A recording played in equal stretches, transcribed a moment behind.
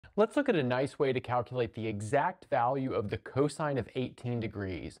Let's look at a nice way to calculate the exact value of the cosine of 18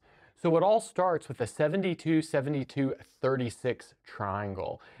 degrees. So it all starts with a 72, 72, 36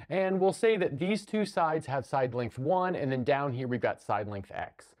 triangle. And we'll say that these two sides have side length 1, and then down here we've got side length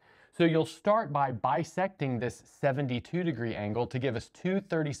x. So you'll start by bisecting this 72 degree angle to give us two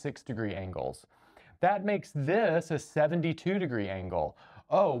 36 degree angles. That makes this a 72 degree angle.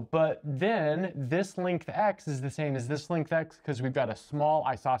 Oh, but then this length x is the same as this length x because we've got a small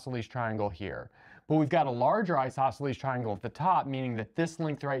isosceles triangle here. But we've got a larger isosceles triangle at the top, meaning that this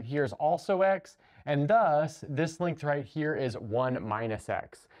length right here is also x, and thus this length right here is 1 minus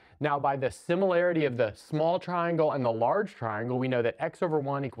x. Now, by the similarity of the small triangle and the large triangle, we know that x over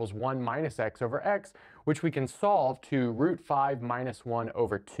 1 equals 1 minus x over x, which we can solve to root 5 minus 1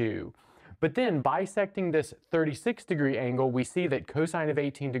 over 2. But then bisecting this 36 degree angle, we see that cosine of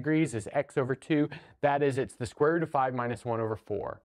 18 degrees is x over 2. That is, it's the square root of 5 minus 1 over 4.